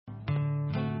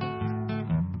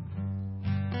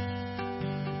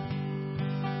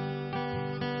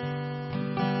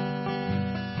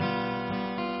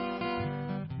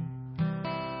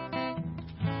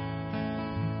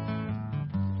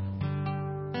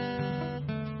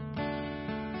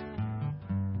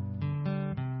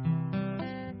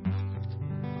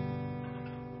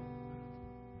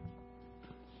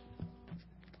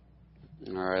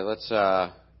All right, let's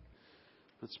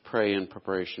pray in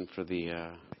preparation for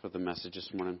the message this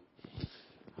morning.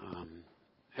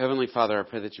 Heavenly Father, I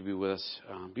pray that you be with us.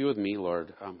 Be with me,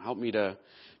 Lord. Help me to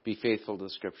be faithful to the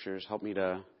Scriptures. Help me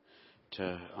to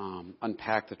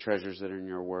unpack the treasures that are in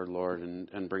your Word, Lord,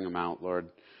 and bring them out, Lord,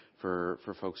 for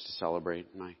folks to celebrate.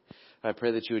 And I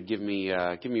pray that you would give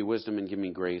me wisdom and give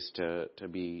me grace to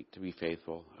be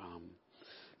faithful.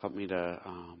 Help me to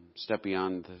step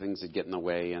beyond the things that get in the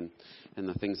way and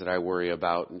the things that I worry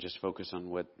about, and just focus on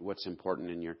what's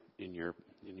important in your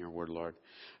word, Lord.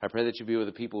 I pray that you be with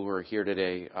the people who are here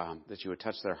today, that you would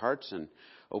touch their hearts and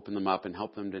open them up and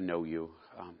help them to know you,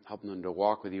 help them to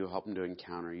walk with you, help them to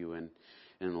encounter you in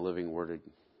the living word,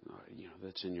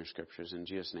 that's in your Scriptures. In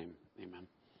Jesus' name, amen.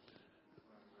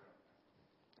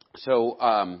 So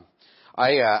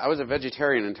I was a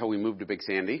vegetarian until we moved to Big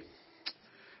Sandy.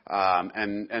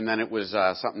 And then it was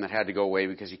something that had to go away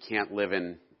because you can't live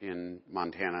in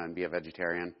Montana and be a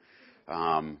vegetarian.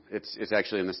 It's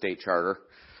actually in the state charter.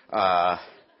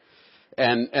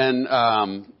 And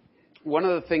one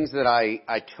of the things that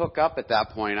I took up at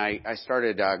that point, I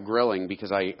started grilling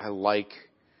because I like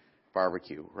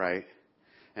barbecue, right?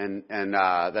 And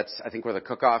that's, I think, where the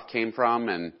cook-off came from.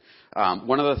 And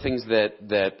one of the things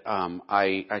that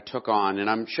I took on, and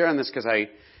I'm sharing this because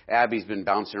Abby's been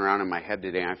bouncing around in my head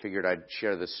today, and I figured I'd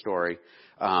share this story.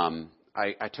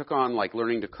 I took on,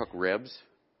 learning to cook ribs.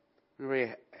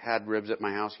 Anybody had ribs at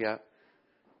my house yet?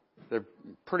 They're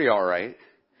pretty all right.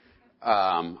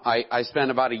 I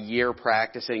spent about a year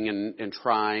practicing and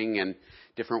trying and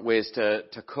different ways to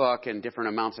cook and different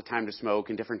amounts of time to smoke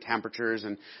and different temperatures.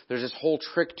 And there's this whole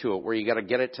trick to it where you got to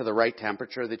get it to the right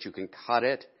temperature that you can cut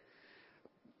it,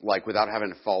 without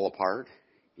having to fall apart.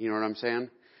 You know what I'm saying?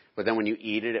 But then when you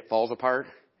eat it, it falls apart.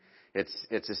 It's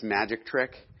this magic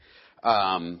trick.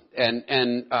 I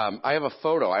have a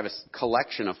photo. I have a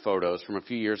collection of photos from a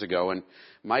few years ago, and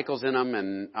Michael's in them,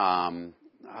 and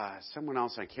someone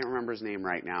else, I can't remember his name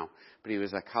right now, but he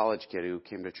was a college kid who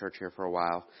came to church here for a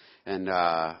while, and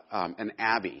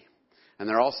Abby. And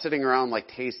they're all sitting around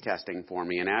taste testing for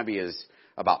me, and Abby is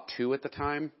about 2 at the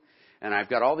time, and I've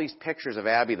got all these pictures of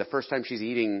Abby the first time she's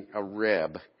eating a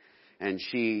rib. And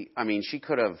she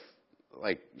could have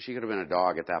been a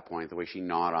dog at that point, the way she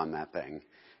gnawed on that thing.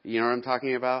 You know what I'm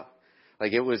talking about?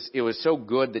 It was so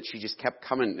good that she just kept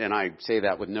coming, and I say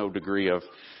that with no degree of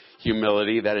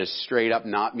humility. That is straight up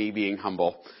not me being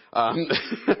humble.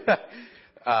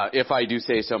 If I do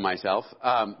say so myself.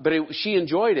 But she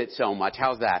enjoyed it so much.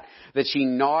 How's that? That she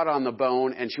gnawed on the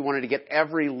bone, and she wanted to get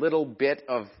every little bit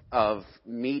of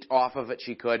meat off of it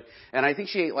she could. And I think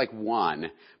she ate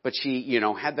one, but she,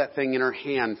 had that thing in her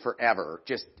hand forever,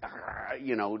 just,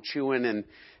 chewing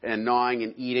and gnawing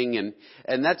and eating.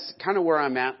 And that's kind of where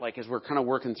I'm at, as we're kind of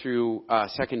working through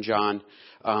 2 John.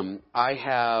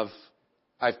 I've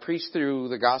preached through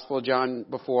the Gospel of John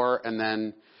before, and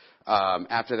then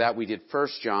after that, we did 1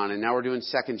 John, and now we're doing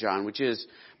 2 John, which is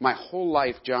my whole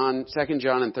life. 2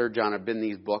 John and 3 John have been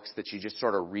these books that you just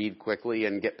sort of read quickly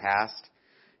and get past.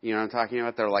 You know what I'm talking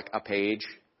about? They're like a page.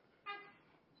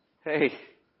 Hey.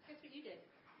 That's what you did.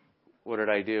 What did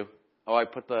I do? Oh, I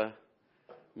put the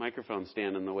microphone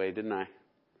stand in the way, didn't I?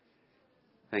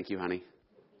 Thank you, honey.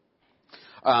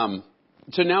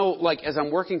 So now, as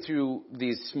I'm working through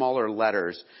these smaller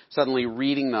letters, suddenly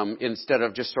reading them instead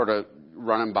of just sort of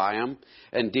running by them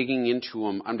and digging into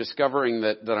them, I'm discovering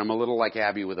that I'm a little like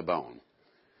Abby with a bone,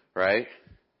 right?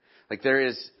 There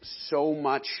is so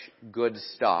much good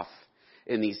stuff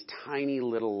in these tiny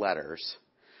little letters,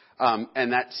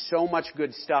 and that so much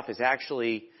good stuff is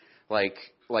actually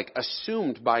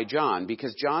assumed by John,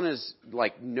 because John is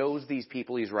knows these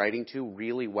people he's writing to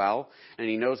really well, and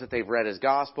he knows that they've read his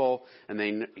gospel,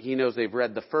 and he knows they've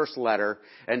read the first letter,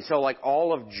 and so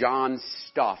all of John's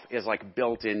stuff is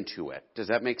built into it. Does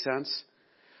that make sense?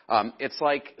 It's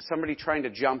like somebody trying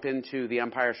to jump into The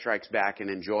Empire Strikes Back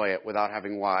and enjoy it without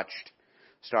having watched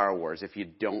Star Wars if you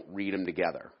don't read them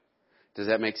together. Does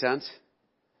that make sense?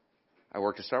 I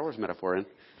worked a Star Wars metaphor in.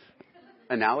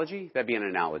 Analogy? That'd be an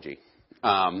analogy.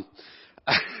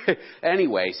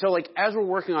 Anyway, so as we're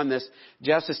working on this,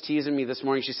 Jess is teasing me this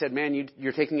morning. She said, man,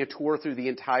 you're taking a tour through the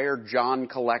entire John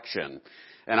collection.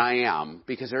 And I am,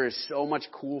 because there is so much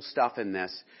cool stuff in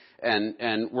this.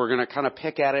 And we're going to kind of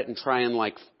pick at it and try and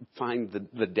find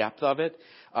the depth of it.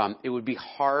 It would be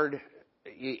hard.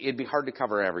 It'd be hard to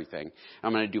cover everything.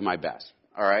 I'm going to do my best.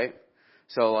 All right.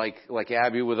 So like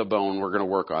Abby with a bone, we're going to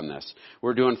work on this.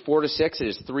 We're doing 4 to 6. It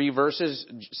is 3 verses.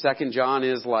 2 John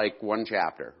is 1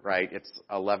 chapter, right? It's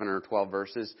 11 or 12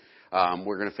 verses.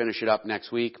 We're going to finish it up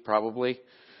next week, probably.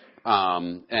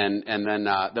 And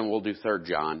then we'll do 3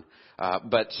 John.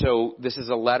 But so this is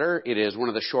a letter. It is one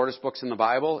of the shortest books in the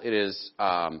Bible. It is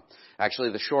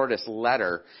actually the shortest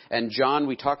letter. And John,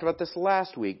 we talked about this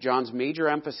last week. John's major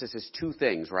emphasis is two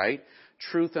things, right?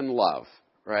 Truth and love,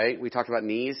 right? We talked about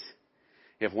knees.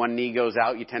 If one knee goes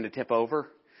out, you tend to tip over.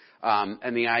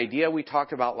 And the idea we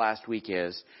talked about last week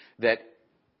is that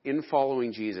in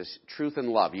following Jesus, truth and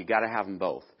love, you got to have them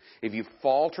both. If you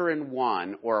falter in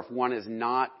one, or if one is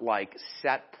not like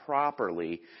set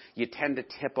properly, you tend to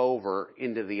tip over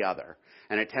into the other,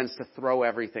 and it tends to throw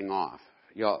everything off.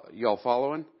 Y'all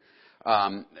following?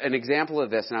 An example of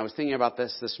this, and I was thinking about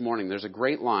this morning. There's a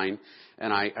great line,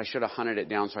 and I should have hunted it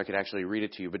down so I could actually read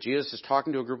it to you. But Jesus is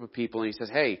talking to a group of people, and he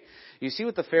says, "Hey, you see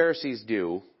what the Pharisees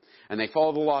do? And they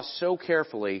follow the law so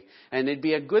carefully, and it'd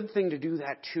be a good thing to do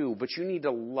that too, but you need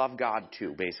to love God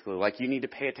too, basically. Like, you need to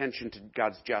pay attention to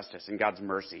God's justice and God's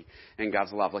mercy and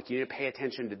God's love. Like, you need to pay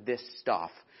attention to this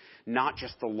stuff, not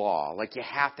just the law. Like, you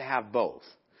have to have both,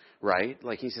 right?"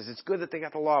 Like, he says, it's good that they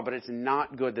got the law, but it's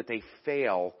not good that they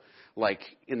fail, like,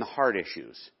 in the heart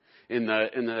issues. In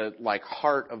the like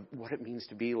heart of what it means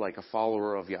to be like a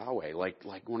follower of Yahweh, like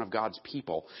one of God's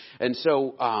people. And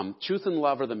so truth and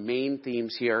love are the main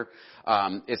themes here.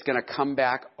 It's going to come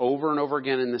back over and over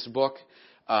again in this book.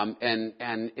 And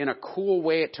in a cool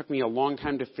way, it took me a long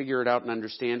time to figure it out and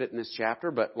understand it in this chapter,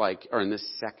 or in this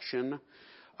section.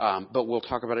 But we'll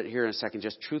talk about it here in a second.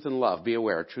 Just truth and love. Be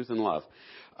aware, truth and love.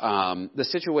 The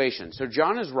situation. So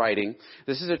John is writing.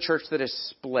 This is a church that is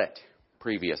split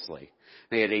previously.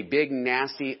 They had a big,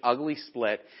 nasty, ugly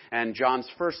split, and John's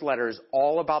first letter is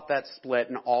all about that split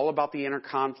and all about the inner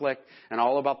conflict and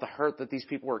all about the hurt that these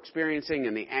people were experiencing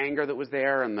and the anger that was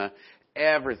there and the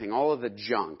everything, all of the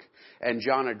junk. And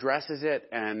John addresses it,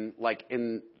 and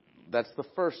that's the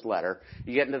first letter.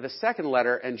 You get into the second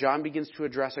letter, and John begins to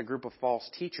address a group of false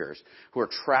teachers who are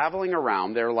traveling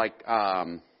around. They're like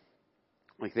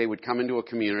they would come into a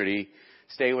community,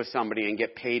 stay with somebody, and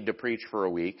get paid to preach for a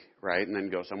week, right, and then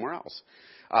go somewhere else.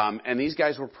 And these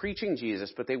guys were preaching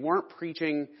Jesus, but they weren't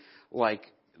preaching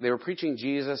they were preaching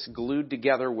Jesus glued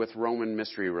together with Roman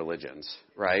mystery religions,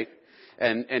 right,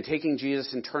 and taking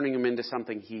Jesus and turning him into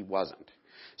something he wasn't.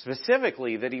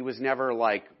 Specifically, that he was never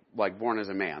like born as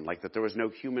a man, like that there was no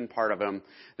human part of him,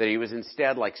 that he was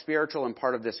instead like spiritual and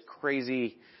part of this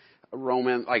crazy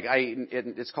Roman,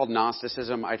 it's called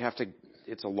Gnosticism.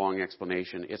 It's a long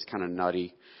explanation. It's kind of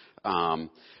nutty.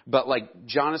 But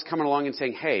John is coming along and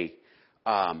saying, hey,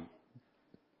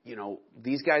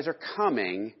 these guys are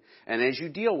coming, and as you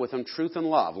deal with them, truth and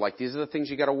love, these are the things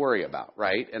you got to worry about,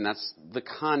 right? And that's the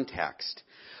context.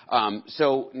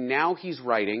 So now he's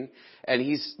writing, and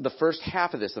the first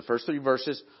half of this, the first 3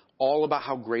 verses, all about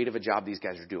how great of a job these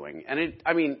guys are doing. And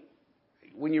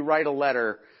when you write a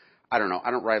letter, I don't know,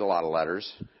 I don't write a lot of letters.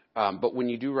 But when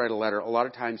you do write a letter, a lot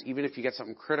of times, even if you get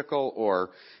something critical or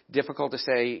difficult to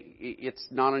say, it's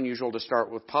not unusual to start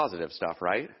with positive stuff,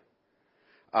 right?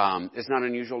 It's not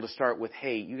unusual to start with,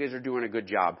 hey, you guys are doing a good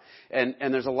job. And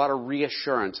there's a lot of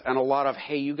reassurance and a lot of,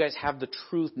 hey, you guys have the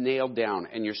truth nailed down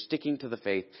and you're sticking to the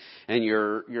faith and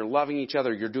you're loving each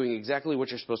other. You're doing exactly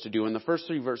what you're supposed to do. And the first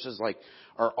 3 verses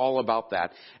are all about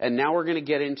that. And now we're going to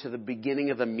get into the beginning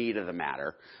of the meat of the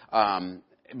matter.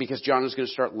 Because John is going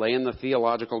to start laying the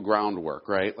theological groundwork,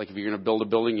 right? Like if you're going to build a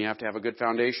building, you have to have a good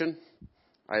foundation.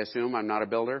 I assume. I'm not a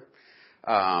builder.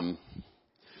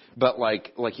 But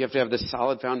you have to have this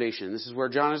solid foundation. This is where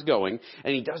John is going.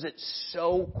 And he does it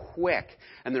so quick.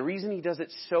 And the reason he does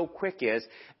it so quick is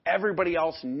everybody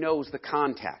else knows the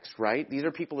context, right? These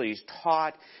are people that he's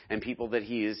taught and people that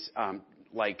he's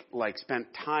spent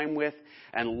time with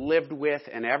and lived with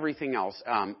and everything else.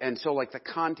 And so the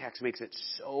context makes it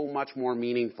so much more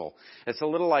meaningful. It's a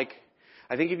little I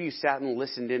think if you sat and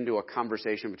listened into a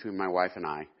conversation between my wife and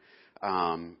I,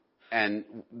 and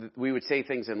we would say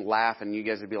things and laugh, and you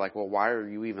guys would be like, well, why are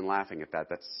you even laughing at that?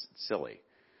 That's silly.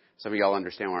 Some of y'all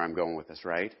understand where I'm going with this,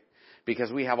 right?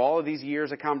 Because we have all of these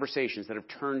years of conversations that have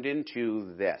turned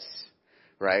into this,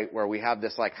 right? Where we have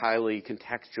this highly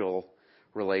contextual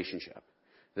relationship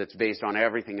that's based on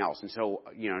everything else. And so,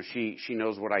 she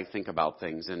knows what I think about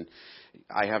things. And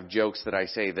I have jokes that I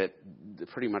say that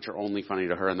pretty much are only funny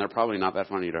to her, and they're probably not that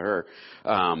funny to her.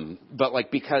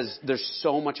 But because there's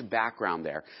so much background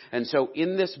there. And so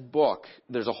in this book,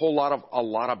 there's a lot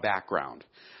of background.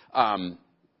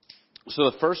 So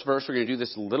the first verse, we're going to do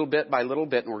this little bit by little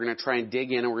bit, and we're going to try and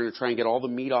dig in, and we're going to try and get all the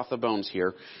meat off the bones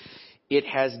here. It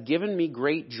has given me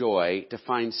great joy to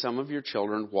find some of your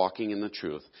children walking in the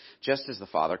truth, just as the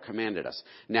Father commanded us.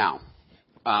 Now,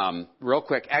 real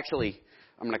quick, actually,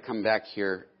 I'm going to come back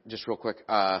here just real quick.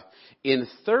 In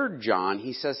 3 John,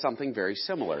 he says something very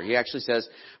similar. He actually says,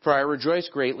 "For I rejoice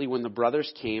greatly when the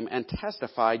brothers came and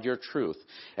testified your truth,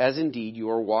 as indeed you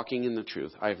are walking in the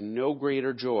truth. I have no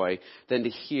greater joy than to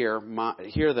hear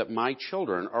that my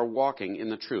children are walking in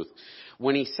the truth."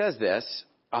 When he says this,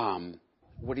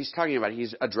 what he's talking about,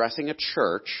 he's addressing a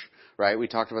church. Right? We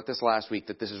talked about this last week,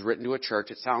 that this is written to a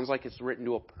church. It sounds like it's written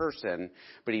to a person,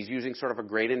 but he's using sort of a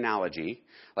great analogy,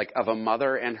 like of a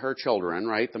mother and her children,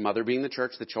 right? The mother being the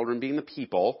church, the children being the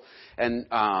people. And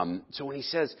so when he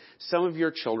says, some of your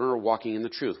children are walking in the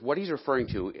truth, what he's referring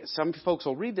to, some folks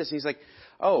will read this and he's like,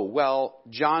 oh, well,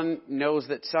 John knows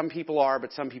that some people are,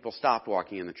 but some people stopped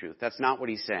walking in the truth. That's not what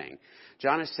he's saying.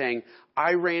 John is saying,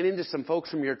 I ran into some folks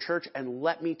from your church, and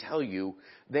let me tell you,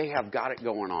 they have got it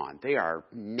going on. They are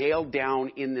nailed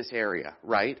down in this area,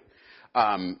 right?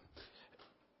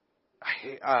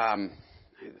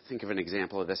 Think of an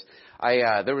example of this.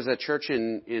 There was a church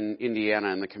in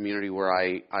Indiana in the community where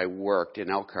I worked in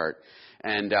Elkhart,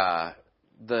 and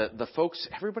the folks,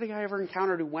 everybody I ever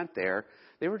encountered who went there,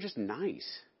 they were just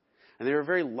nice. And they were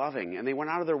very loving, and they went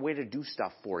out of their way to do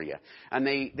stuff for you. And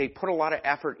they put a lot of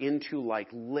effort into like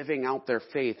living out their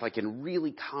faith, like in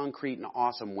really concrete and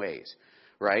awesome ways,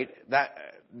 right?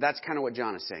 That's kind of what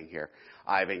John is saying here.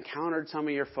 I've encountered some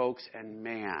of your folks, and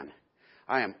man,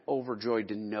 I am overjoyed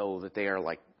to know that they are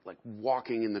like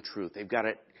walking in the truth. They've got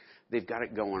it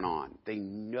going on. They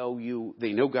know you.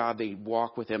 They know God. They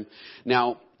walk with Him.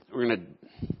 Now now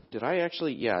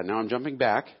I'm jumping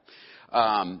back.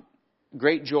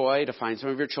 Great joy to find some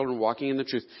of your children walking in the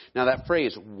truth. Now that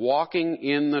phrase, walking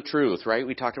in the truth, right?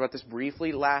 We talked about this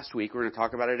briefly last week. We're going to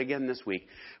talk about it again this week.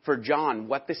 For John,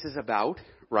 what this is about,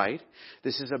 right?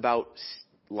 This is about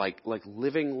like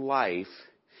living life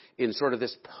in sort of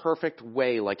this perfect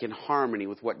way, like in harmony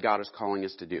with what God is calling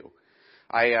us to do.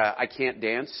 I can't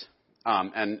dance,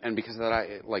 and because of that,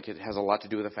 it has a lot to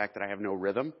do with the fact that I have no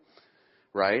rhythm,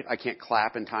 right? I can't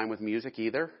clap in time with music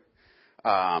either.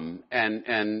 And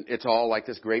it's all like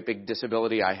this great big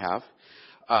disability I have.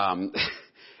 I'm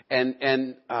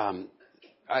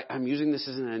using this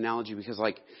as an analogy because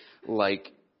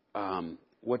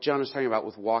what John is talking about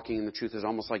with walking in the truth is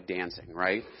almost like dancing,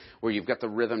 right? Where you've got the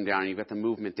rhythm down, and you've got the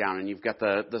movement down, and you've got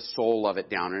the soul of it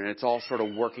down, and it's all sort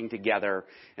of working together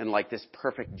in like this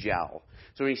perfect gel.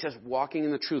 So when he says walking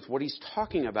in the truth, what he's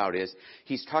talking about is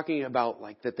he's talking about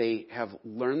like that they have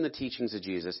learned the teachings of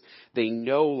Jesus. They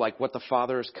know like what the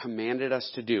Father has commanded us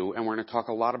to do, and we're going to talk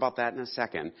a lot about that in a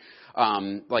second.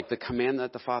 Like the command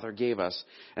that the Father gave us.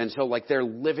 And so like they're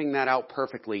living that out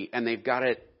perfectly, and they've got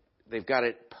it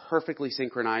perfectly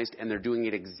synchronized, and they're doing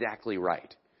it exactly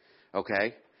right.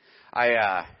 Okay?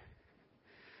 I've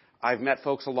met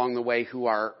folks along the way who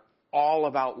are all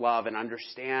about love and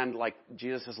understand like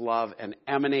Jesus' love and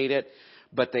emanate it,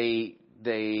 but they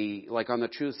like on the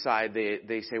truth side,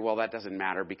 they say, well, that doesn't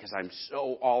matter because I'm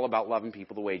so all about loving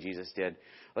people the way Jesus did.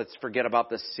 Let's forget about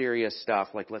the serious stuff.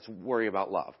 Like, let's worry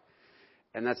about love.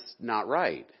 And that's not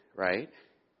right, right?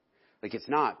 Like, it's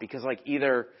not, because like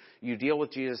either you deal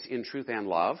with Jesus in truth and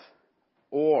love,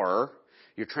 or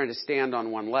you're trying to stand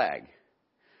on one leg,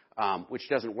 which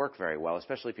doesn't work very well,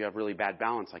 especially if you have really bad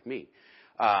balance like me.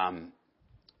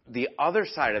 The other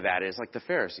side of that is like the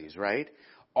Pharisees, right?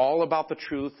 All about the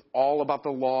truth, all about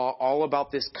the law, all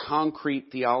about this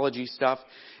concrete theology stuff.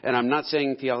 And I'm not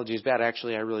saying theology is bad.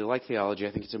 Actually, I really like theology.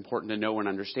 I think it's important to know and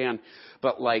understand.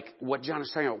 But like what John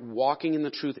is talking about, walking in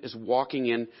the truth is walking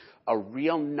in a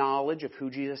real knowledge of who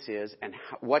Jesus is and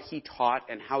what He taught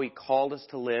and how He called us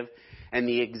to live and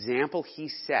the example He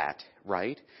set,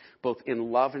 right? Both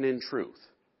in love and in truth.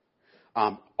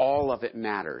 All of it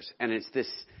matters. And it's this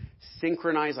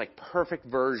synchronized, like perfect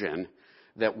version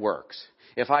that works.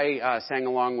 If I sang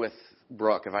along with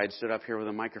Brooke, if I had stood up here with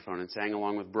a microphone and sang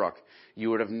along with Brooke, you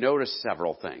would have noticed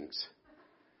several things,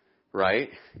 right?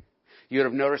 You would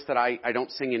have noticed that I don't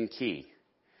sing in key.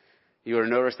 You would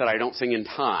have noticed that I don't sing in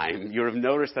time. You would have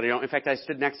noticed that I don't. In fact, I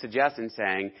stood next to Jess and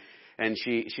sang, and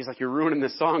she's like, "You're ruining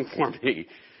this song for me."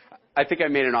 I think I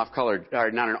made an off-color,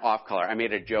 or not an off-color. I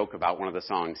made a joke about one of the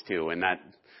songs too, and that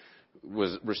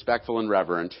was respectful and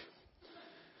reverent.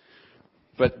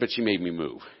 But she made me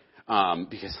move.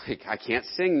 Because like, I can't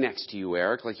sing next to you,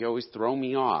 Eric. Like, you always throw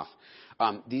me off.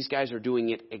 These guys are doing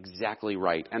it exactly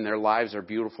right. And their lives are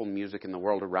beautiful music in the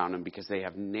world around them because they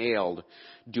have nailed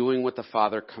doing what the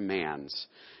Father commands.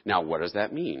 Now, what does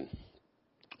that mean?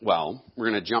 Well, we're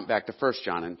going to jump back to 1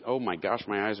 John. And, oh, my gosh,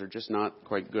 my eyes are just not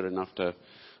quite good enough to...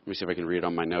 Let me see if I can read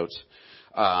on my notes.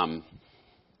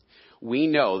 We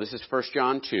know, this is 1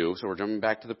 John 2, so we're jumping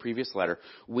back to the previous letter.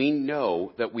 We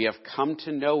know that we have come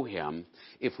to know him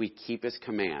if we keep his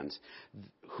commands.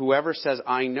 Whoever says,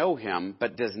 I know him,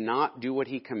 but does not do what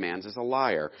he commands is a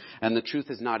liar, and the truth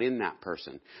is not in that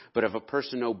person. But if a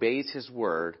person obeys his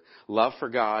word, love for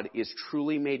God is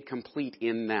truly made complete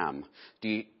in them. Do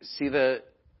you see the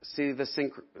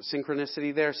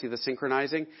synchronicity there? See the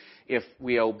synchronizing? If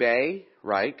we obey,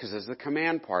 right, because there's the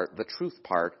command part, the truth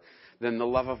part, then the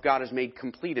love of God is made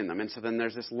complete in them. And so then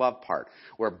there's this love part,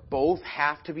 where both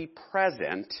have to be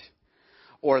present,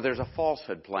 or there's a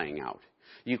falsehood playing out.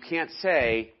 You can't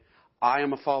say, I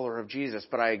am a follower of Jesus,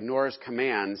 but I ignore his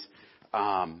commands,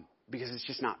 because it's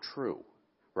just not true,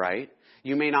 right?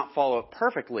 You may not follow it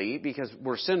perfectly because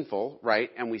we're sinful, right?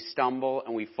 And we stumble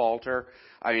and we falter.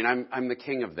 I mean, I'm the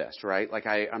king of this, right? Like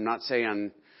I'm not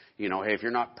saying, hey, if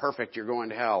you're not perfect, you're going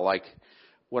to hell. Like,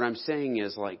 what I'm saying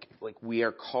is like we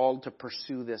are called to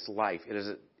pursue this life. It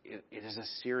is a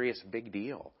serious big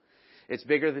deal. It's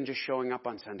bigger than just showing up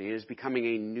on Sunday. It is becoming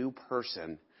a new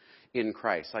person in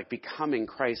Christ, like becoming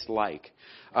Christ-like.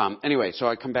 Anyway, so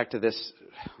I come back to this.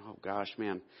 Oh gosh,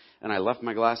 man. And I left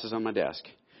my glasses on my desk.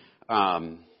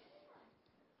 But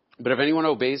if anyone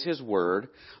obeys his word,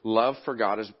 love for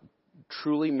God is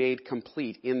truly made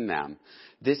complete in them.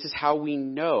 This is how we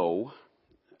know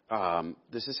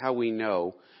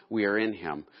we are in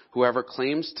him. Whoever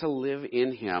claims to live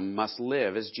in him must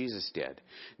live as Jesus did.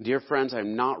 Dear friends,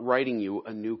 I'm not writing you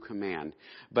a new command,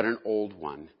 but an old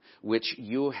one, which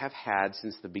you have had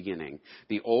since the beginning.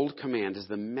 The old command is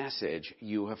the message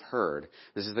you have heard.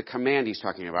 This is the command he's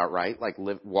talking about, right? Like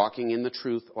walking in the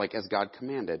truth, like as God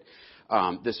commanded.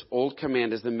 This old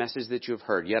command is the message that you have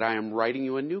heard. Yet I am writing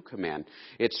you a new command.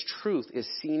 Its truth is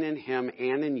seen in him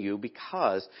and in you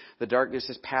because the darkness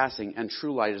is passing and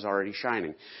true light is already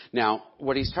shining. Now,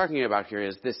 what he's talking about here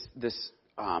is this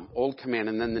old command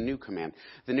and then the new command.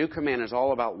 The new command is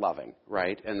all about loving,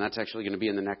 right? And that's actually going to be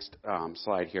in the next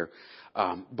slide here.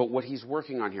 But what he's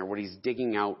working on here, what he's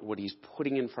digging out, what he's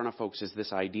putting in front of folks is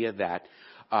this idea that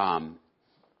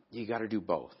you got to do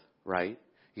both, right?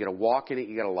 You got to walk in it,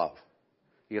 you got to love.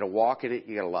 You got to walk in it,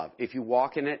 you got to love. If you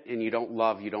walk in it and you don't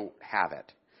love, you don't have it,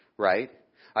 right?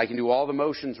 I can do all the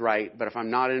motions right, but if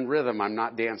I'm not in rhythm, I'm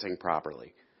not dancing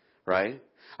properly, right?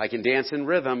 I can dance in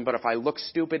rhythm, but if I look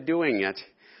stupid doing it,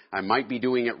 I might be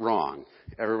doing it wrong.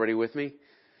 Everybody with me?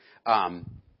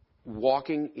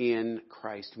 Walking in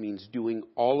Christ means doing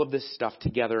all of this stuff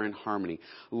together in harmony.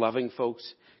 Loving folks,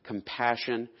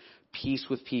 compassion, peace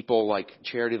with people, like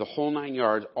charity, the whole 9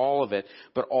 yards, all of it,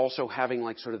 but also having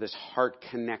like sort of this heart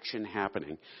connection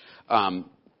happening.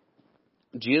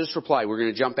 Jesus replied, we're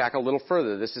going to jump back a little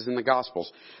further. This is in the Gospels.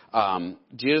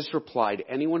 Jesus replied,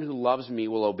 anyone who loves me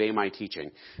will obey my teaching.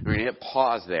 We're going to hit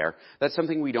pause there. That's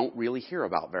something we don't really hear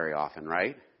about very often,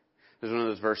 right? There's one of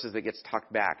those verses that gets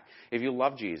tucked back. If you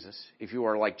love Jesus, if you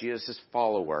are like Jesus'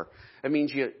 follower, that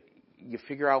means you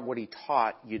figure out what he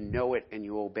taught, you know it, and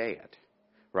you obey it.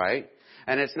 Right?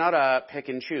 And it's not a pick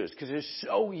and choose, because it's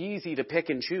so easy to pick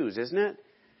and choose, isn't it?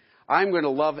 I'm going to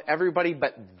love everybody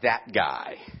but that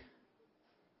guy.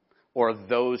 Or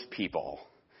those people.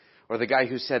 Or the guy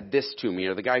who said this to me,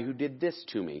 or the guy who did this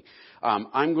to me.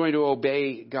 I'm going to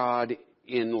obey God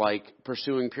in like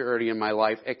pursuing purity in my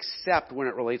life, except when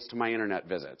it relates to my internet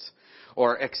visits.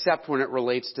 Or except when it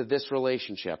relates to this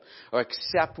relationship. Or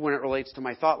except when it relates to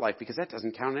my thought life, because that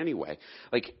doesn't count anyway.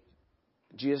 Like,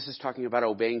 Jesus is talking about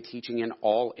obeying teaching in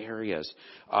all areas,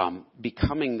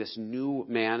 becoming this new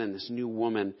man and this new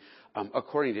woman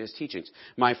according to his teachings.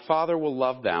 My Father will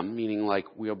love them, meaning like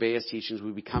we obey his teachings,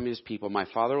 we become his people. My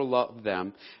Father will love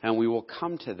them, and we will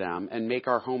come to them and make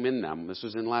our home in them. This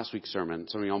was in last week's sermon.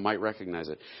 Some of y'all might recognize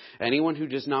it. Anyone who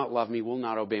does not love me will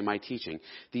not obey my teaching.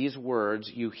 These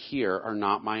words you hear are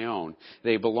not my own.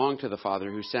 They belong to the Father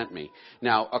who sent me.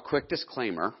 Now, a quick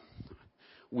disclaimer.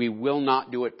 We will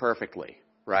not do it perfectly,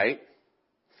 right?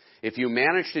 If you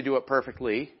manage to do it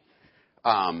perfectly,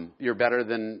 you're better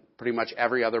than pretty much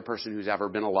every other person who's ever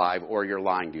been alive, or you're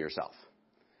lying to yourself.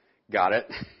 Got it?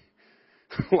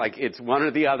 Like it's one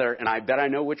or the other, and I bet I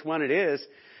know which one it is.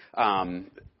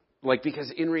 Because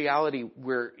in reality,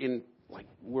 we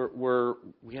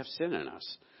have sin in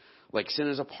us. Like sin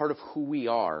is a part of who we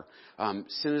are.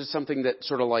 Sin is something that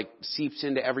sort of like seeps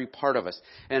into every part of us.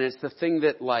 And it's the thing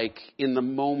that like in the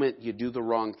moment you do the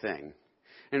wrong thing.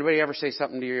 Anybody ever say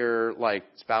something to your like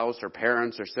spouse or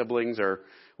parents or siblings or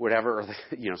whatever, or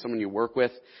someone you work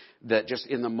with, that just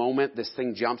in the moment this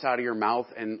thing jumps out of your mouth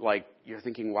and like you're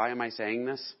thinking, why am I saying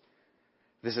this?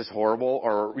 This is horrible.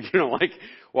 Or, like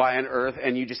why on earth?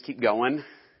 And you just keep going.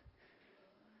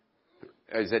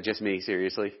 Is that just me?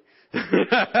 Seriously?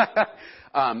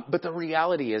 But the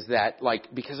reality is that,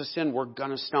 like, because of sin, we're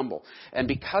gonna stumble. And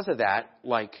because of that,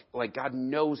 like God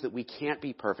knows that we can't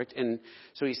be perfect. And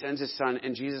so he sends his son,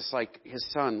 and Jesus, like his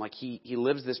son, like he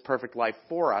lives this perfect life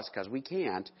for us because we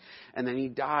can't. And then he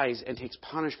dies and takes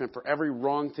punishment for every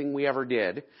wrong thing we ever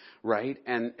did, right?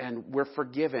 And we're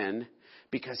forgiven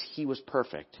because he was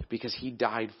perfect, because he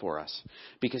died for us,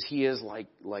 because he is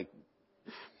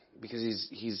because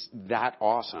he's that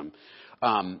awesome.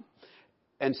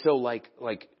 And so like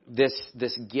this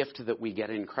gift that we get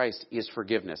in Christ is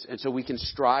forgiveness. And so we can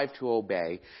strive to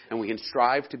obey, and we can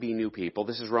strive to be new people.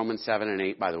 This is Romans 7 and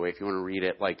 8, by the way, if you want to read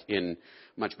it like in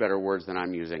much better words than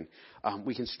I'm using.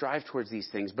 We can strive towards these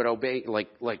things, but obey, like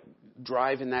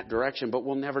drive in that direction, but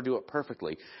we'll never do it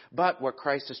perfectly. But what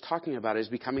Christ is talking about is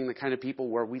becoming the kind of people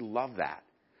where we love that,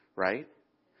 right?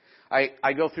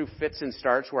 I go through fits and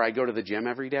starts where I go to the gym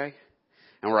every day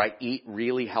and where I eat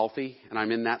really healthy, and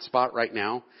I'm in that spot right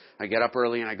now. I get up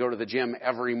early and I go to the gym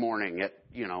every morning at,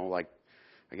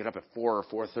 I get up at 4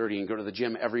 or 4:30 and go to the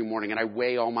gym every morning, and I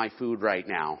weigh all my food right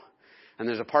now. And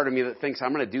there's a part of me that thinks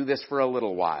I'm going to do this for a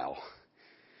little while.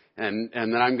 And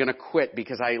then I'm going to quit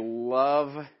because I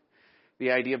love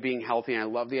the idea of being healthy, and I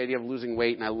love the idea of losing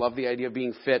weight, and I love the idea of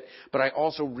being fit, but I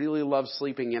also really love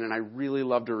sleeping in, and I really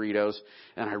love Doritos,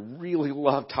 and I really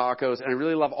love tacos, and I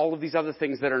really love all of these other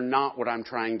things that are not what I'm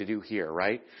trying to do here,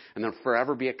 right? And there'll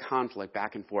forever be a conflict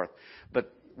back and forth.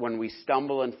 But when we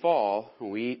stumble and fall,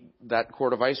 when we eat that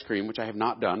quart of ice cream, which I have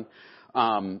not done,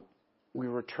 we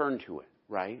return to it,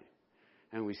 right?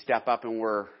 And we step up and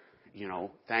we're,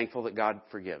 thankful that God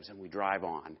forgives, and we drive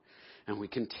on, and we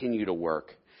continue to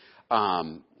work.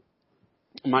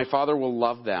 My Father will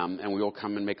love them, and we will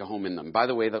come and make a home in them. By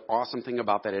the way, the awesome thing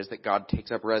about that is that God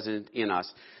takes up residence in us,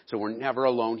 so we're never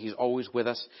alone. He's always with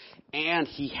us, and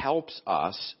he helps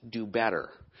us do better.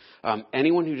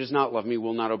 Anyone who does not love me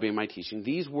will not obey my teaching.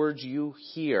 These words you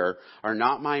hear are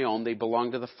not my own. They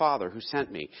belong to the Father who sent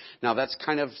me. Now, that's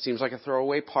kind of seems like a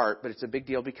throwaway part, but it's a big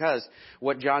deal because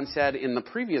what John said in the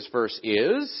previous verse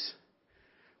is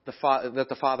that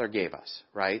the Father gave us,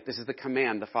 right? This is the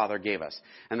command the Father gave us.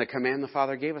 And the command the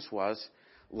Father gave us was,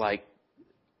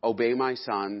 obey my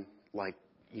Son,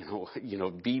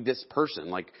 be this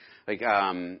person.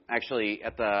 Actually,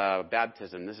 at the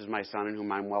baptism, this is my Son in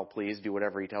whom I'm well pleased. Do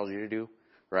whatever he tells you to do,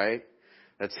 right?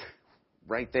 That's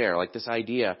right there. Like this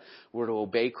idea, we're to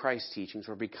obey Christ's teachings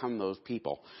or become those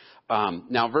people.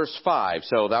 Now, verse 5.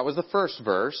 So that was the first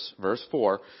verse, verse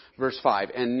 4. Verse 5.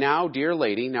 And now, dear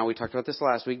lady, now we talked about this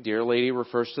last week. Dear lady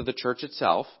refers to the church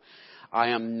itself. I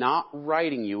am not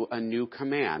writing you a new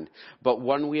command, but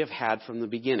one we have had from the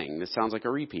beginning. This sounds like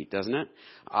a repeat, doesn't it?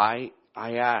 I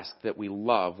ask that we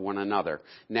love one another.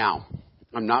 Now,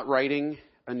 I'm not writing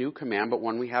a new command, but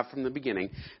one we have from the beginning.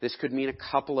 This could mean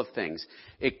a couple of things.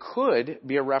 It could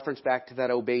be a reference back to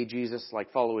that obey Jesus,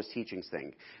 follow his teachings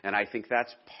thing. And I think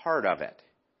that's part of it,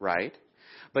 right?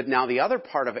 But now the other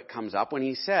part of it comes up when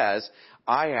he says,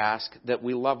 I ask that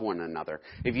we love one another.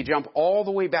 If you jump all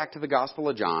the way back to the Gospel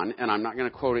of John, and I'm not going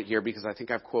to quote it here because I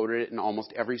think I've quoted it in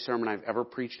almost every sermon I've ever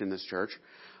preached in this church,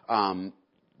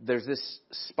 there's this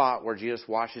spot where Jesus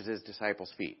washes his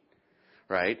disciples' feet.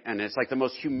 Right? And it's like the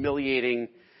most humiliating,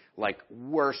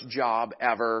 worst job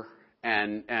ever.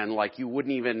 And you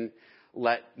wouldn't even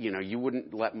you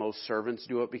wouldn't let most servants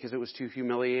do it because it was too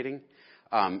humiliating.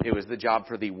 It was the job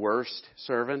for the worst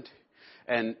servant.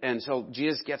 And so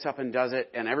Jesus gets up and does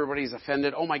it, and everybody's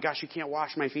offended. Oh my gosh, you can't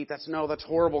wash my feet. That's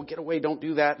horrible. Get away. Don't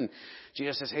do that. And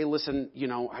Jesus says, hey, listen,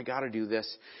 I got to do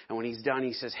this. And when he's done,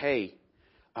 he says, hey,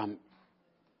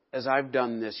 as I've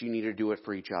done this, you need to do it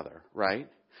for each other, right?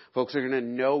 Folks are going to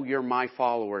know you're my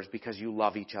followers because you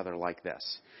love each other like this.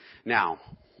 Now,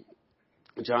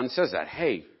 John says that,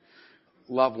 hey,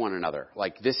 love one another.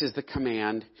 This is the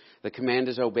command. The command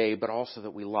is obey, but also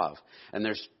that we love. And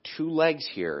there's two legs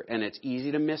here, and it's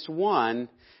easy to miss one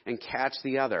and catch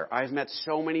the other. I've met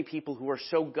so many people who are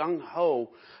so gung-ho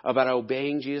about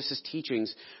obeying Jesus'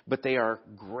 teachings, but they are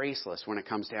graceless when it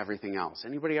comes to everything else.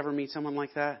 Anybody ever meet someone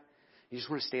like that? You just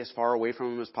want to stay as far away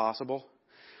from them as possible?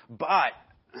 But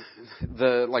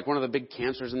one of the big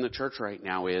cancers in the church right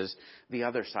now is the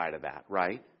other side of that,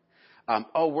 right?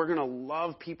 We're going to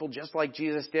love people just like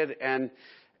Jesus did. And,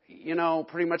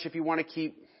 pretty much if you want to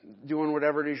keep doing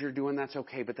whatever it is you're doing, that's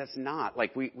okay. But that's not.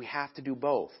 We have to do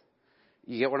both.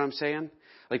 You get what I'm saying?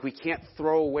 We can't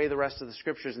throw away the rest of the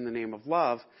scriptures in the name of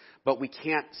love, but we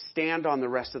can't stand on the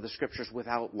rest of the scriptures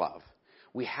without love.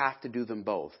 We have to do them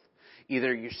both.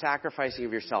 Either you're sacrificing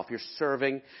of yourself, you're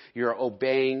serving, you're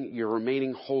obeying, you're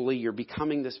remaining holy, you're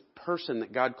becoming this person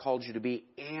that God called you to be,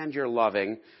 and you're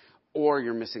loving, or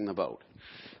you're missing the boat.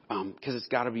 because it's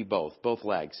got to be both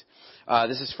legs.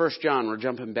 This is 1 John. We're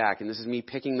jumping back, and this is me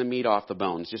picking the meat off the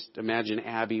bones. Just imagine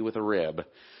Abby with a rib.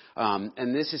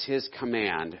 And this is his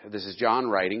command. This is John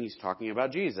writing. He's talking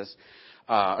about Jesus,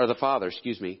 or the Father,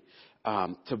 excuse me.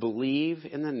 To believe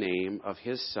in the name of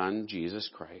his Son, Jesus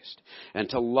Christ, and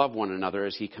to love one another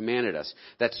as he commanded us.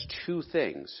 That's two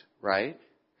things, right?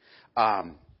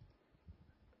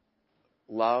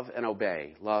 Love and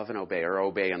obey, or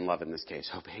obey and love in this case.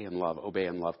 Obey and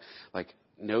love. Like,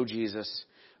 know Jesus,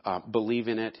 believe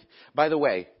in it. By the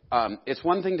way, it's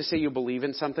one thing to say you believe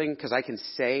in something, because I can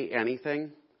say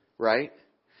anything, right?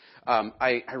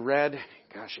 I read,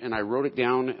 and I wrote it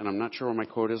down, and I'm not sure where my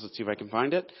quote is. Let's see if I can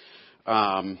find it.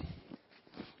 It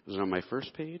was on my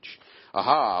first page.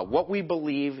 What we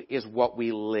believe is what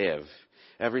we live.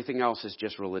 Everything else is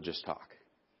just religious talk.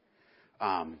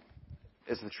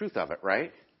 It's the truth of it,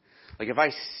 right? Like, if I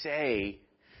say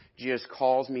Jesus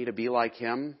calls me to be like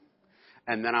him,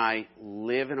 and then I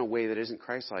live in a way that isn't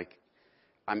Christ-like,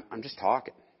 I'm just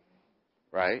talking,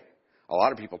 right? A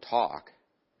lot of people talk.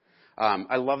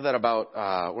 I love that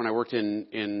about when I worked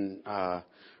in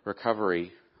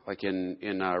recovery, like in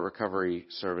recovery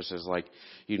services. Like,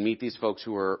 you'd meet these folks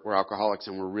who were alcoholics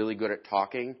and were really good at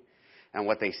talking, and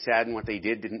what they said and what they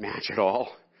did didn't match at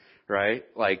all, right?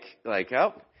 Like,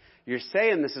 oh, you're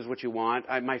saying this is what you want.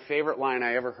 My favorite line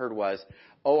I ever heard was,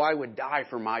 "Oh, I would die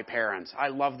for my parents. I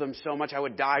love them so much I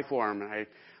would die for them." And I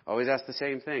always ask the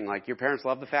same thing. Like, your parents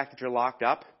love the fact that you're locked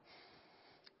up?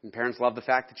 Your parents love the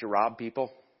fact that you rob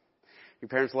people? Your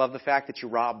parents love the fact that you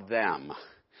rob them?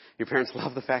 Your parents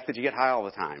love the fact that you get high all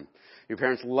the time? Your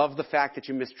parents love the fact that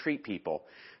you mistreat people?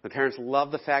 The parents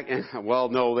love the fact, well,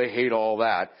 no, they hate all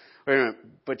that. Wait a minute,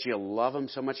 but you love them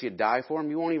so much you die for them?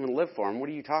 You won't even live for them. What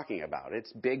are you talking about?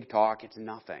 It's big talk. It's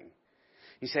nothing.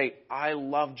 You say, I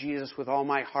love Jesus with all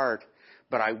my heart,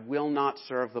 but I will not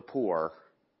serve the poor.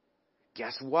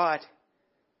 Guess what?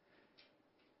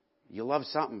 You love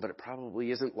something, but it probably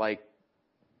isn't like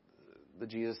the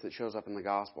Jesus that shows up in the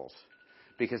Gospels.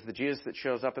 Because the Jesus that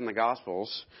shows up in the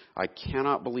Gospels, I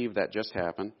cannot believe that just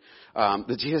happened.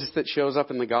 The Jesus that shows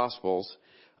up in the Gospels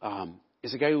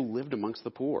is a guy who lived amongst the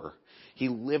poor. He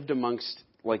lived amongst,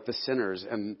 like, the sinners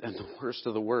and the worst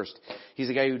of the worst. He's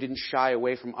a guy who didn't shy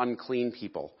away from unclean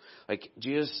people. Like,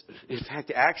 Jesus, in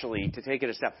fact, actually, to take it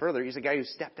a step further, he's a guy who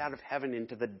stepped out of heaven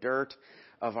into the dirt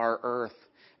of our earth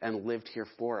and lived here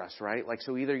for us, right? Like,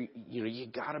 so either, you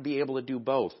got to be able to do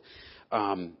both.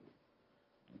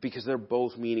 Because they're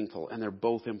both meaningful and they're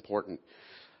both important.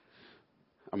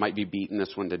 I might be beating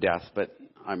this one to death, but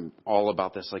I'm all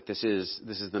about this. Like, this is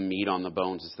the meat on the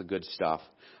bones. It's the good stuff.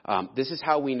 This is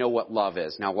how we know what love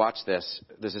is. Now watch this.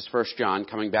 This is 1 John,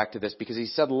 coming back to this, because he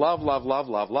said love, love, love,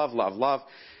 love, love, love, love.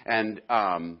 And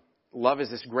love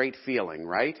is this great feeling,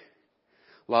 right?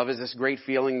 Love is this great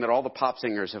feeling that all the pop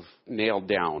singers have nailed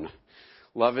down.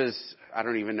 Love is, I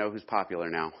don't even know who's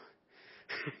popular now.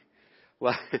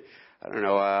 I don't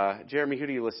know, Jeremy, who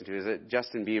do you listen to? Is it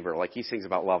Justin Bieber? Like, he sings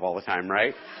about love all the time,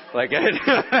 right? Like,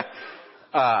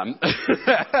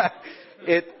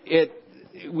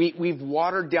 we've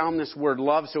watered down this word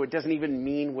love so it doesn't even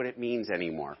mean what it means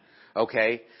anymore.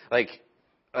 Okay? Like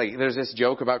there's this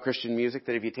joke about Christian music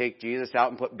that if you take Jesus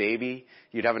out and put Baby,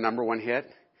 you'd have a number one hit.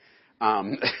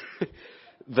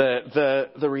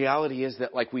 The reality is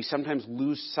that, like, we sometimes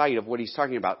lose sight of what he's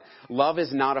talking about. Love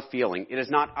is not a feeling. It is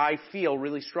not, I feel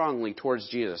really strongly towards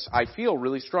Jesus. I feel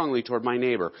really strongly toward my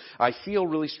neighbor. I feel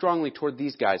really strongly toward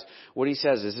these guys. What he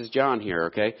says, this is John here,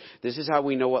 okay? This is how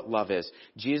we know what love is.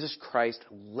 Jesus Christ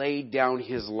laid down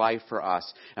his life for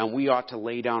us, and we ought to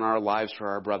lay down our lives for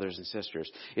our brothers and sisters.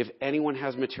 If anyone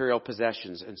has material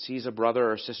possessions and sees a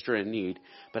brother or sister in need,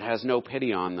 but has no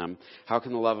pity on them, how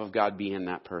can the love of God be in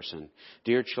that person?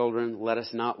 Dear children, let us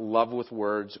not love with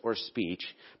words or speech,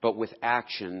 but with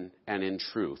action and in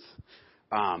truth.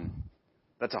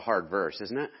 That's a hard verse,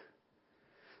 isn't it?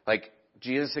 Like,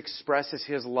 Jesus expresses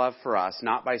his love for us,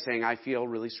 not by saying, I feel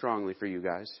really strongly for you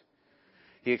guys.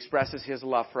 He expresses his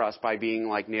love for us by being,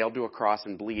 like, nailed to a cross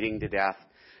and bleeding to death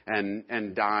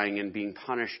and dying and being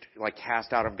punished, like,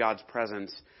 cast out of God's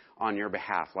presence on your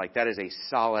behalf. Like, that is a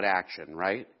solid action,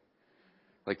 right?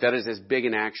 Like, that is as big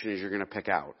an action as you're going to pick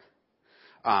out.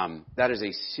 That is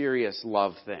a serious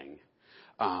love thing.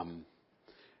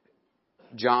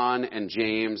 John and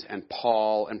James and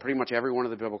Paul and pretty much every one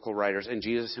of the biblical writers and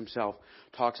Jesus himself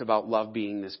talks about love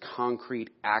being this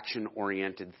concrete,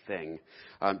 action-oriented thing.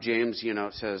 James,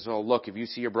 says, oh, look, if you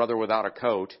see your brother without a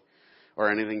coat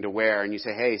or anything to wear and you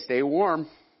say, hey, stay warm,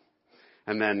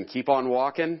 and then keep on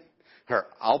walking, or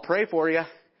I'll pray for you,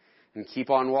 and keep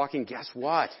on walking, guess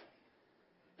what?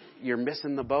 You're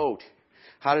missing the boat.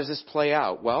 How does this play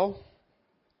out? Well,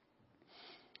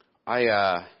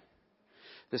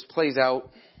 this plays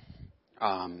out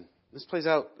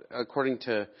according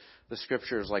to the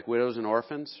scriptures, like widows and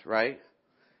orphans, right?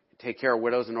 Take care of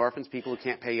widows and orphans, people who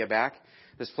can't pay you back.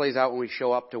 This plays out when we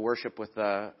show up to worship with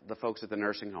the folks at the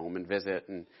nursing home and visit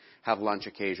and have lunch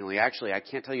occasionally. Actually, I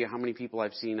can't tell you how many people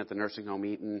I've seen at the nursing home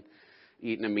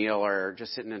eating a meal or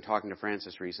just sitting and talking to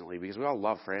Francis recently, because we all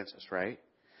love Francis, right?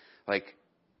 Like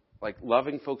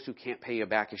loving folks who can't pay you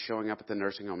back is showing up at the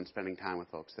nursing home and spending time with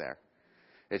folks there.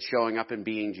 It's showing up and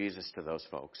being Jesus to those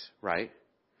folks, right?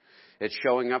 It's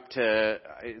showing up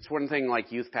it's one thing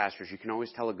like youth pastors. You can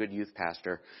always tell a good youth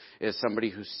pastor is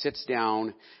somebody who sits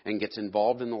down and gets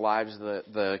involved in the lives of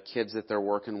the kids that they're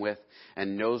working with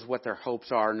and knows what their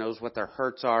hopes are, knows what their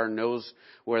hurts are, knows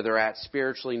where they're at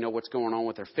spiritually, know what's going on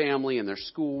with their family and their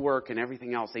schoolwork and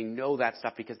everything else. They know that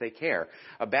stuff because they care.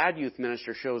 A bad youth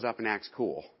minister shows up and acts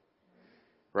cool,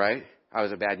 right? I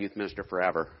was a bad youth minister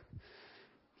forever.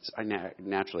 I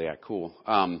naturally act cool.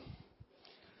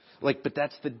 But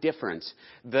that's the difference.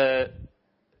 The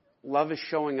love is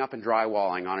showing up and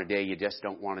drywalling on a day you just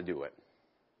don't want to do it.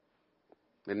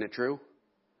 Isn't it true?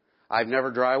 I've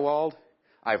never drywalled.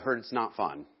 I've heard it's not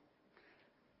fun.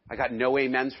 I got no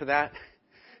amens for that.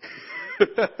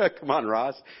 Come on,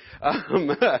 Ross.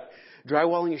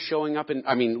 Drywalling is showing up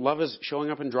love is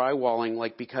showing up in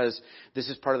drywalling, because this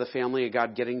is part of the family of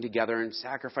God getting together and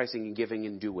sacrificing and giving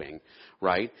and doing,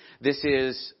 right? This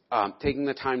is taking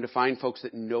the time to find folks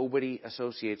that nobody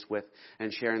associates with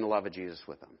and sharing the love of Jesus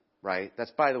with them, right? That's,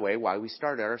 by the way, why we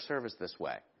started our service this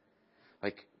way.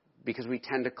 Because we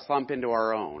tend to clump into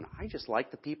our own. I just like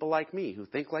the people like me, who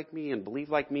think like me and believe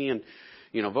like me and,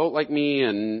 vote like me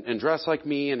and dress like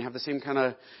me and have the same kind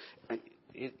of,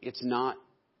 it's not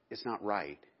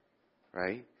right?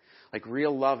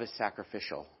 Real love is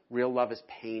sacrificial. Real love is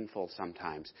painful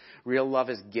sometimes. Real love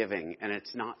is giving, and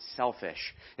it's not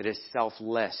selfish. It is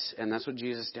selfless, and that's what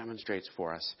Jesus demonstrates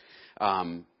for us.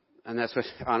 And that's what,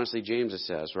 honestly, James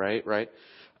says, right?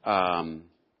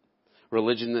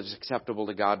 Religion that is acceptable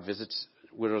to God visits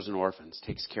widows and orphans,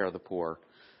 takes care of the poor.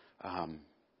 I'm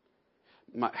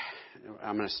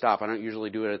going to stop. I don't usually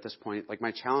do it at this point.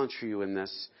 My challenge for you in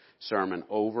this sermon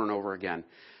over and over again,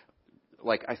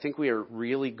 I think we are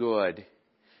really good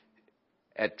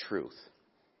at truth,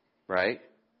 right?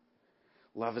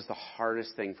 Love is the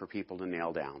hardest thing for people to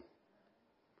nail down.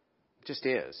 It just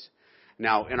is.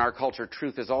 Now, in our culture,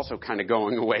 truth is also kind of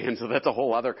going away, and so that's a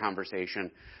whole other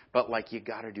conversation. But, you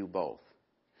got to do both.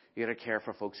 You got to care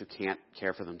for folks who can't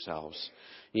care for themselves.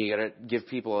 You got to give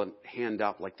people a hand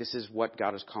up. This is what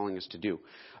God is calling us to do.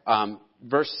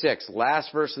 Verse 6,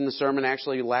 last verse in the sermon,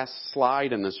 actually last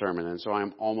slide in the sermon, and so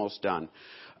I'm almost done.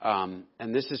 And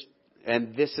this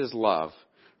is love,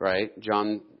 right?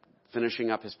 John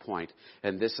finishing up his point.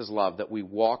 And this is love, that we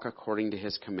walk according to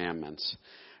his commandments.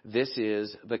 This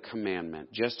is the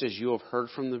commandment. Just as you have heard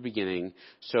from the beginning,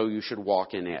 so you should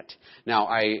walk in it. Now,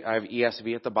 I have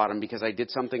ESV at the bottom because I did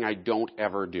something I don't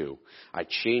ever do. I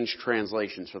changed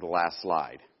translations for the last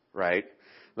slide, right?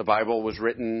 The Bible was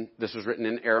written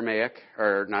in Aramaic,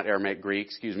 or not Aramaic, Greek,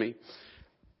 excuse me.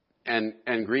 And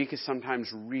Greek is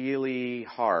sometimes really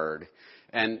hard.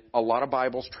 And a lot of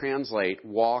Bibles translate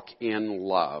walk in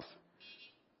love.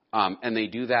 And they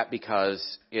do that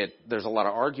because there's a lot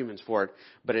of arguments for it,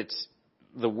 but it's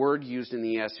the word used in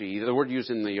the ESV, the word used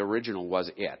in the original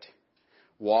was it.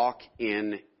 Walk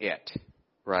in it,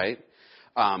 right?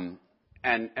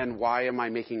 And why am I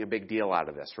making a big deal out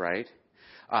of this, right?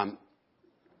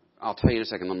 I'll tell you in a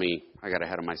second. I got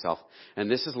ahead of myself. And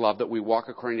this is love, that we walk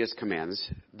according to his commands.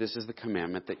 This is the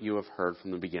commandment that you have heard from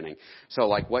the beginning. So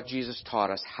what Jesus taught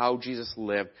us, how Jesus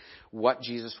lived, what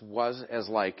Jesus was as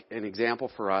an example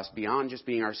for us, beyond just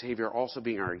being our Savior, also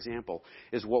being our example,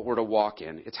 is what we're to walk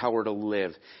in. It's how we're to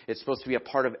live. It's supposed to be a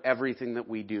part of everything that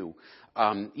we do.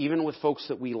 Even with folks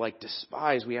that we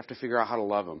despise, we have to figure out how to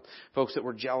love them. Folks that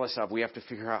we're jealous of, we have to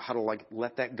figure out how to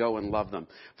let that go and love them.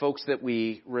 Folks that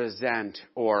we resent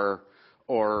or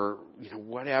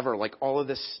whatever, all of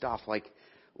this stuff,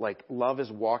 love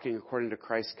is walking according to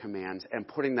Christ's commands and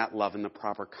putting that love in the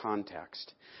proper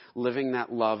context. Living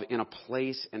that love in a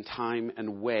place and time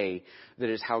and way that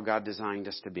is how God designed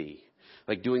us to be.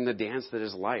 Doing the dance that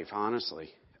is life, honestly.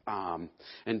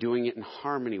 And doing it in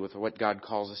harmony with what God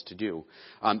calls us to do.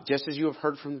 Just as you have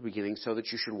heard from the beginning, so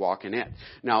that you should walk in it.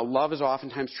 Now, love is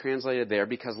oftentimes translated there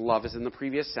because love is in the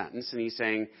previous sentence, and he's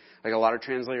saying, a lot of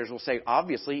translators will say,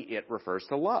 obviously it refers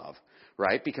to love,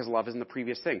 right? Because love is in the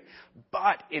previous thing.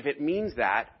 But if it means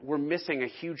that, we're missing a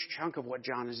huge chunk of what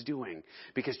John is doing.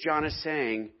 Because John is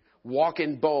saying, walk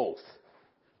in both,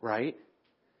 right?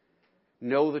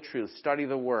 Know the truth. Study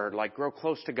the Word. Like, grow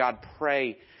close to God.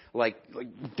 Pray. Like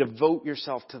devote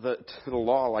yourself to the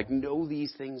law. Like, know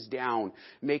these things down.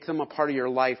 Make them a part of your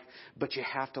life. But you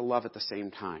have to love at the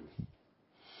same time.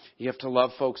 You have to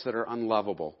love folks that are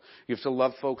unlovable. You have to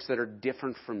love folks that are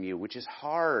different from you, which is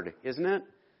hard, isn't it?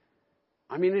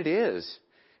 I mean, it is.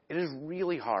 It is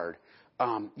really hard.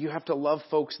 You have to love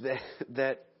folks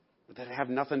that have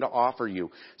nothing to offer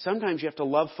you. Sometimes you have to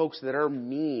love folks that are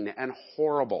mean and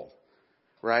horrible,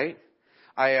 right?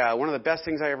 One of the best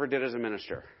things I ever did as a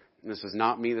minister, and this is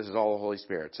not me, this is all the Holy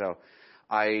Spirit. So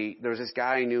there was this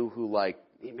guy I knew who, like,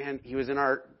 man, he was in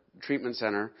our treatment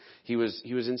center. He was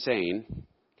insane.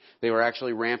 They were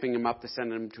actually ramping him up to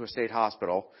send him to a state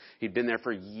hospital. He'd been there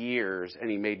for years, and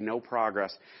he made no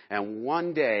progress. And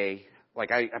one day,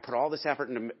 like, I put all this effort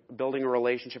into building a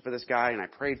relationship with this guy, and I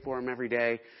prayed for him every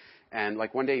day. And,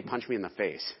 like, one day he punched me in the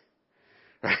face.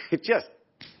 Right? It just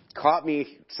caught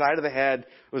me side of the head.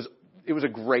 It was a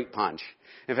great punch.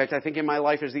 In fact, I think in my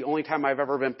life is the only time I've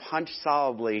ever been punched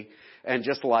solidly and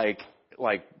just like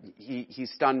he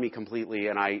stunned me completely,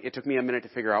 and it took me a minute to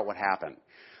figure out what happened.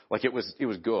 Like, it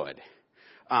was good.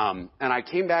 And I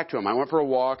came back to him. I went for a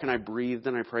walk, and I breathed,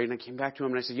 and I prayed, and I came back to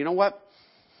him, and I said, you know what?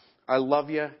 I love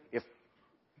you. If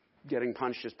getting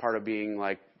punched is part of being,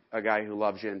 like, a guy who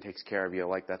loves you and takes care of you,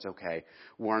 like, that's okay.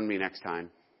 Warn me next time.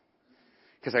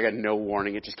 Because I got no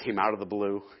warning. It just came out of the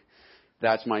blue.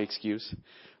 That's my excuse.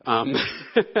 But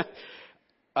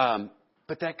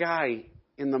that guy,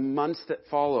 in the months that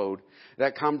followed,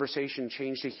 that conversation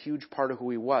changed a huge part of who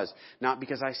he was. Not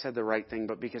because I said the right thing,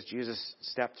 but because Jesus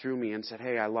stepped through me and said,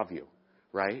 hey, I love you,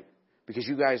 right? Because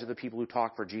you guys are the people who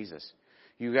talk for Jesus.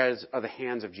 You guys are the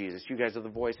hands of Jesus. You guys are the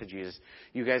voice of Jesus.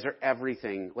 You guys are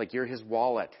everything. Like, you're his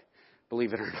wallet.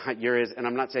 Believe it or not, you're his. And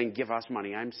I'm not saying give us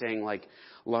money. I'm saying, like,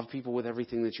 love people with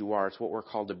everything that you are. It's what we're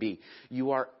called to be.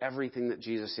 You are everything that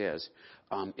Jesus is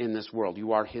in this world.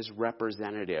 You are his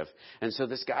representative. And so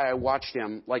this guy, I watched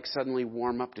him, like, suddenly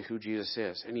warm up to who Jesus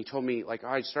is. And he told me, like,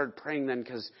 I started praying then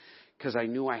because I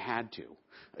knew I had to.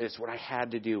 It's what I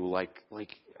had to do. Like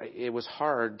it was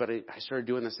hard, but I started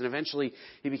doing this. And eventually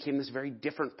he became this very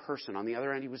different person. On the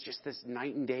other end, he was just this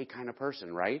night and day kind of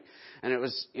person, right? And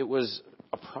it was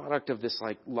a product of this,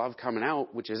 like, love coming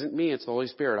out, which isn't me, it's the Holy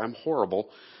Spirit. I'm horrible.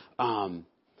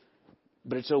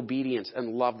 But it's obedience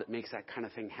and love that makes that kind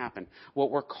of thing happen.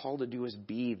 What we're called to do is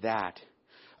be that.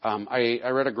 I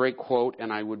read a great quote,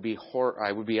 and I would be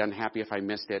unhappy if I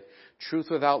missed it.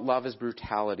 Truth without love is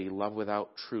brutality. Love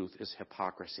without truth is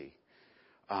hypocrisy.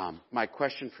 My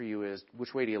question for you is,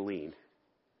 which way do you lean?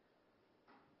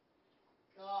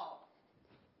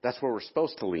 That's where we're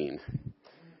supposed to lean,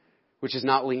 which is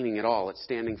not leaning at all. It's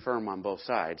standing firm on both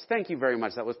sides. Thank you very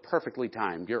much. That was perfectly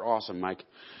timed. You're awesome, Mike.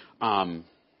 And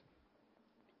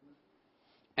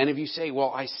if you say,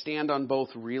 well, I stand on both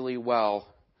really well,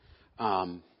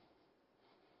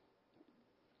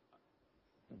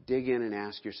 dig in and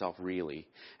ask yourself, really.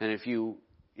 And if you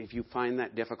find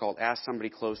that difficult, ask somebody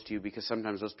close to you, because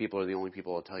sometimes those people are the only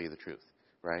people who will tell you the truth,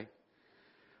 right?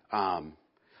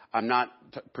 I'm not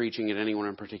preaching at anyone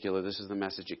in particular. This is the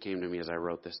message that came to me as I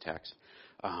wrote this text.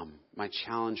 My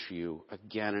challenge for you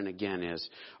again and again is,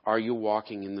 are you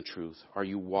walking in the truth? Are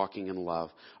you walking in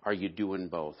love? Are you doing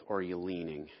both? Or are you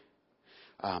leaning?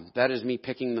 That is me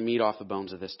picking the meat off the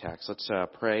bones of this text. Let's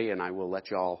pray, and I will let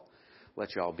y'all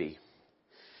be.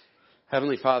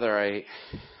 Heavenly Father, I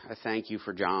thank you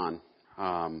for John,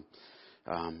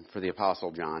 for the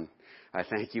Apostle John. I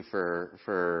thank you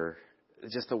for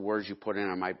just the words you put in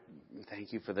him. I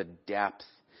thank you for the depth,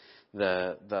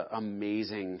 the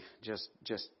amazing just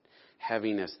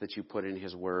heaviness that you put in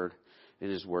his word, in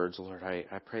his words, Lord. I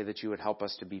pray that you would help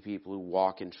us to be people who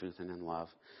walk in truth and in love,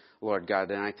 Lord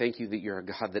God. And I thank you that you're a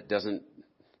God that doesn't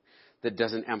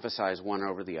emphasize one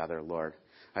over the other, Lord.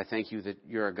 I thank you that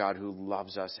you're a God who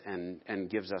loves us and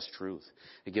gives us truth.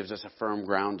 It gives us a firm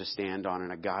ground to stand on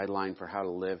and a guideline for how to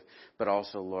live. But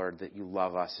also, Lord, that you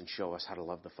love us and show us how to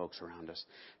love the folks around us.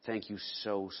 Thank you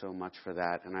so, so much for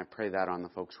that. And I pray that on the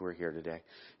folks who are here today.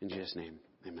 In Jesus' name,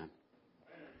 amen.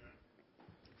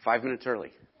 5 minutes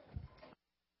early.